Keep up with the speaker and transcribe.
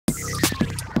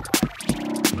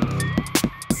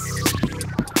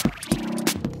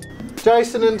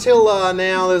Jason, until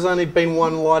now, there's only been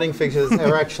one lighting fixture that's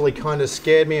ever actually kind of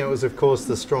scared me. It was, of course,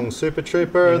 the strong Super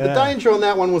Trooper. Yeah. The danger on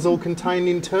that one was all contained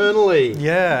internally.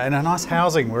 Yeah, and a nice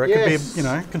housing where it could be, you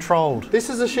know, controlled. This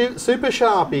is a Super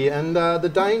Sharpy, and the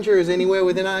danger is anywhere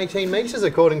within 18 metres,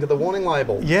 according to the warning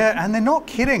label. Yeah, and they're not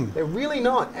kidding. They're really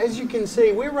not. As you can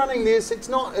see, we're running this. It's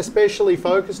not especially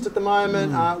focused at the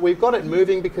moment. We've got it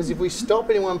moving because if we stop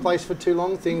it in one place for too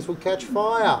long, things will catch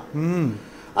fire.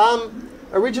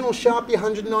 Original Sharpy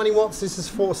 190 watts, this is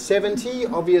 470.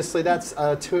 Obviously that's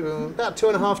about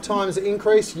 2.5 times the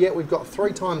increase, yet we've got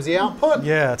 3 times the output.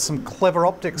 Yeah, it's some clever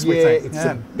optics, we think. It's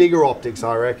some bigger optics,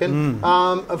 I reckon.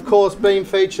 Of course, beam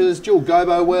features, dual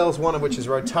gobo wheels, one of which is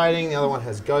rotating, the other one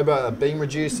has gobo beam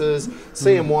reducers,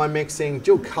 CMY mixing,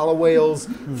 dual colour wheels,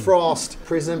 frost,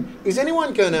 prism. Is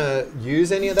anyone going to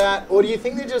use any of that, or do you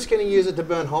think they're just going to use it to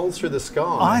burn holes through the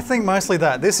sky? I think mostly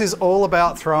that. This is all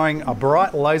about throwing a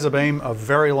bright laser beam a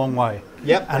very long way.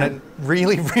 Yep. And it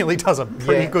really, really does a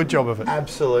pretty good job of it.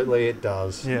 Absolutely it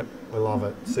does. Yep. We love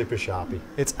it. Super Sharpy.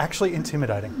 It's actually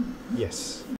intimidating.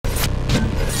 Yes.